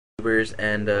YouTubers,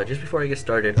 and just before I get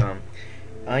started,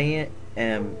 I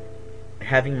am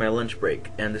having my lunch break,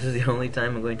 and this is the only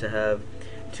time I'm going to have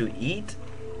to eat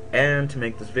and to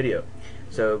make this video.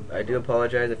 So I do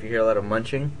apologize if you hear a lot of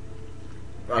munching.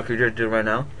 I could just do it right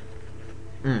now.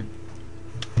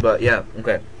 But yeah,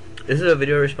 okay. This is a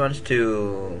video response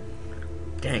to...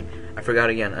 Dang, I forgot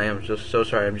again. I am just so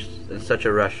sorry. I'm just in such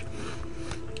a rush.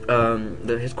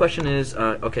 His question is,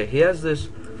 okay, he has this...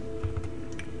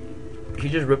 He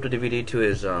just ripped a DVD to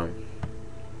his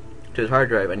hard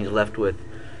drive, and he's left with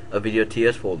a video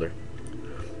TS folder.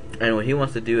 And what he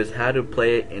wants to do is how to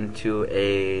play it into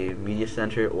a media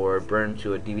center or burn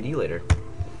to a DVD later.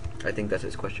 I think that's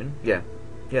his question. Yeah,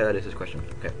 that is his question.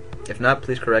 Okay. If not,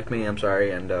 please correct me. I'm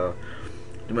sorry, and do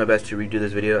my best to redo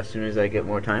this video as soon as I get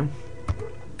more time.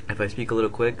 If I speak a little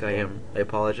quick, I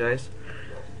apologize.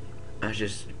 I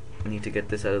just need to get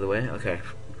this out of the way. Okay.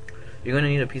 You're going to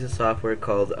need a piece of software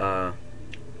called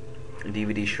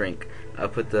DVD Shrink. I'll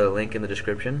put the link in the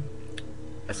description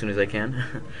as soon as I can.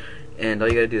 And all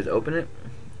you gotta do is open it.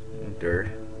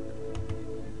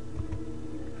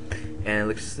 And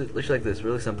it looks like this,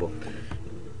 really simple.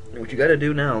 What you gotta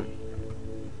do now,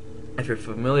 if you're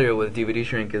familiar with DVD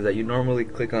Shrink, is that you normally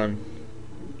click on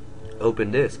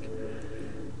Open Disk.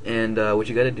 And what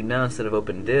you gotta do now, instead of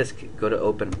Open Disk, go to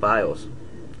Open Files.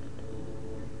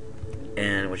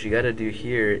 And what you gotta do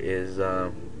here is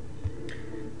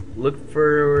look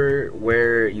for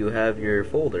where you have your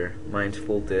folder. Mine's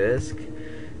full disk,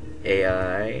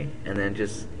 AI, and then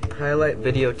just highlight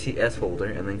video TS folder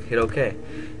and then hit OK.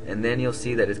 And then you'll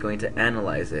see that it's going to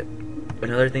analyze it.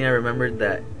 Another thing I remembered,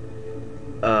 that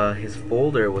his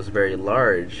folder was very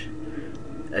large.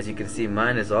 As you can see,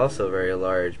 mine is also very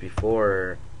large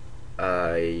before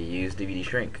I used DVD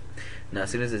Shrink. Now as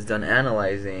soon as it's done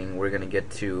analyzing, we're going to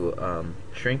get to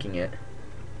shrinking it.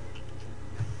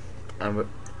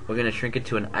 We're going to shrink it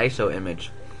to an ISO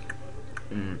image,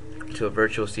 to a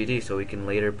virtual CD, so we can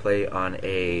later play on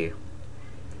a,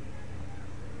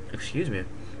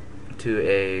 to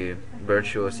a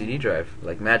virtual CD drive,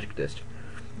 like Magic Disc.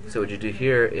 So what you do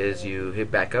here is you hit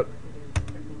back up.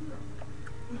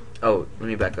 Oh, let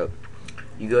me back up.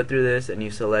 You go through this and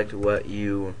you select what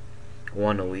you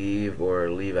want to leave or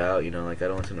leave out. You know, like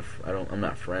I'm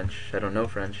not French. I don't know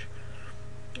French.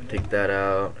 Take that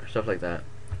out, stuff like that.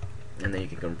 And then you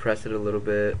can compress it a little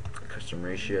bit, custom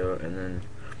ratio, and then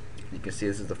you can see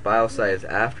this is the file size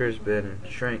after it's been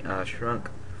shrunk.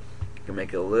 You can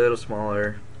make it a little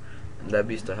smaller, and that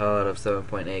beats the hell out of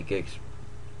 7.8 gigs.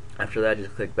 After that,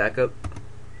 just click back up,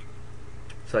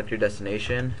 select your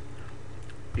destination.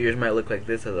 Yours might look like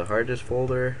this as a hard disk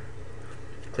folder.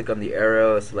 Click on the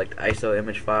arrow, select ISO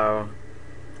image file,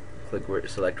 select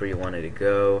where you want it to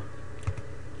go.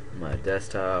 My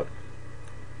desktop,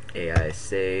 AI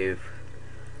save,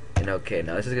 and okay.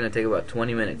 Now this is gonna take about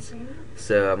 20 minutes,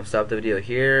 so I'm gonna stop the video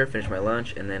here, finish my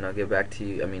lunch, and then I'll get back to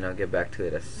you. I'll get back to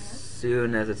it as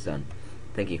soon as it's done.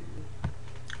 Thank you.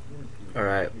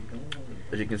 Alright,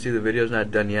 as you can see, the video's not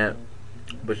done yet,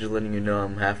 but just letting you know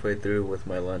I'm halfway through with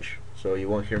my lunch, so you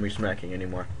won't hear me smacking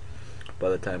anymore by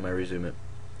the time I resume it.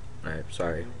 Alright,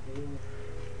 sorry.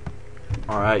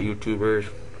 Alright, YouTubers,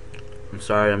 I'm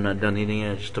sorry I'm not done eating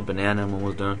it. Just a banana, I'm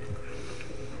almost done.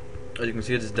 As you can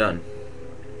see, it's done.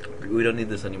 We don't need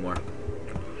this anymore.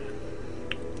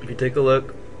 If you take a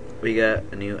look, we got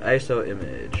a new ISO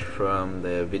image from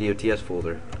the video TS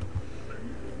folder.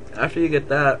 After you get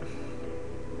that,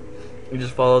 you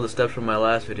just follow the steps from my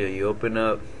last video. You open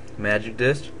up Magic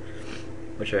Disc,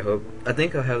 which I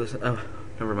think I'll have this. Oh,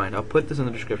 never mind. I'll put this in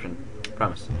the description.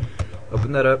 Promise.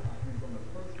 Open that up.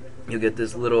 You get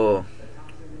this little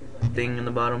thing in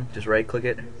the bottom. Just right click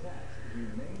it.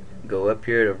 Go up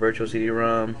here to virtual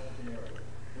CD-ROM,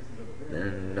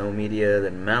 then no media,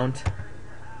 then mount.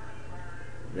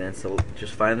 Then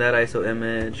just find that ISO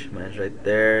image. Mine's right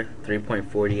there,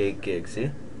 3.48 gigs.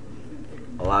 See,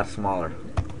 a lot smaller.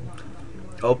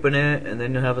 Open it, and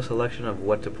then you'll have a selection of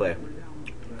what to play.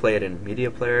 Play it in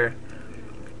media player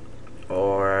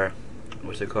or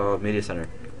what's it called, media center.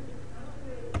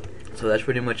 So that's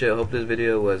pretty much it. I hope this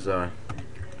video was. Oh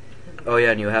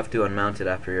yeah, and you have to unmount it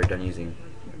after you're done using.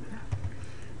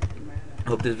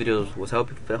 Hope this video was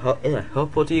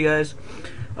helpful to you guys.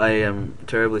 I am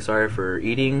terribly sorry for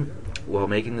eating while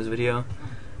making this video.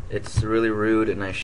 It's really rude, and I